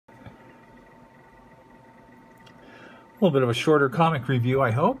little bit of a shorter comic review,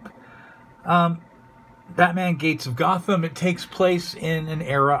 I hope. Batman Gates of Gotham, it takes place in an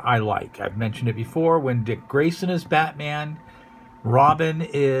era I like. I've mentioned it before, when Dick Grayson is Batman. Robin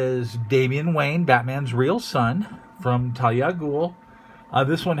is Damian Wayne, Batman's real son, from Talia al Ghul.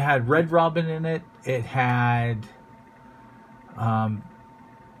 This one had Red Robin in it. It had... Tim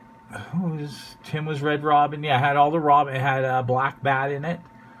was Red Robin. Yeah, it had all the Robin. It had Black Bat in it,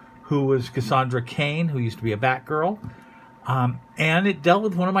 who was Cassandra Cain, who used to be a Batgirl. And it dealt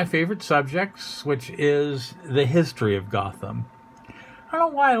with one of my favorite subjects, which is the history of Gotham. I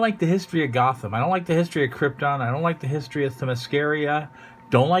don't know why I like the history of Gotham. I don't like the history of Krypton. I don't like the history of Themyscira.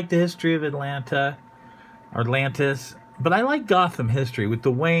 Don't like the history of Atlantis. But I like Gotham history with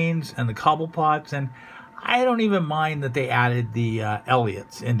the Waynes and the Cobblepots. And I don't even mind that they added the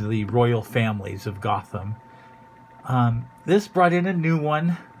Elliots into the royal families of Gotham. This brought in a new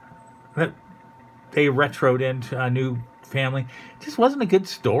one that they retroed into a new family. It just wasn't a good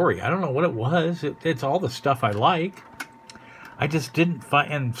story. I don't know what it was. It's all the stuff I like. I just didn't find...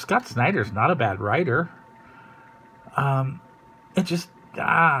 And Scott Snyder's not a bad writer. It just...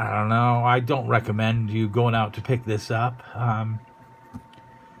 I don't know. I don't recommend you going out to pick this up.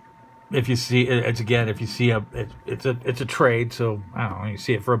 If you see... If you see it's a trade, so, I don't know, you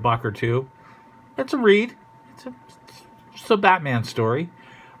see it for $1 or $2. It's a read. It's a Batman story.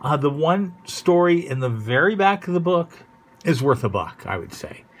 The one story in the very back of the book is worth $1, I would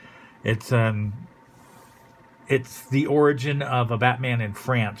say. It's the origin of a Batman in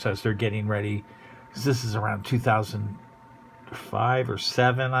France as they're getting ready. This is around 2005 or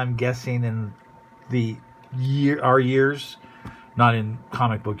 7, I'm guessing, in our years, not in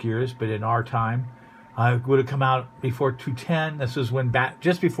comic book years, but in our time. It would have come out before 2010. This was when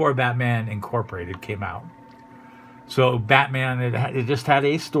just before Batman Incorporated came out. So Batman, it just had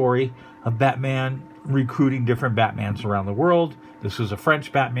a story of Batman recruiting different Batmans around the world. This was a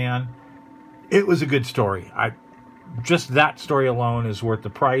French Batman. It was a good story. Just that story alone is worth the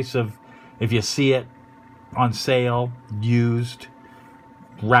price of, if you see it on sale, used,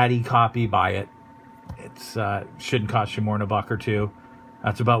 ratty copy, buy it. It's shouldn't cost you more than $1 or $2.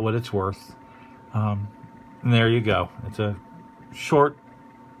 That's about what it's worth. And there you go. It's a short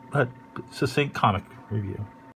but succinct comic review.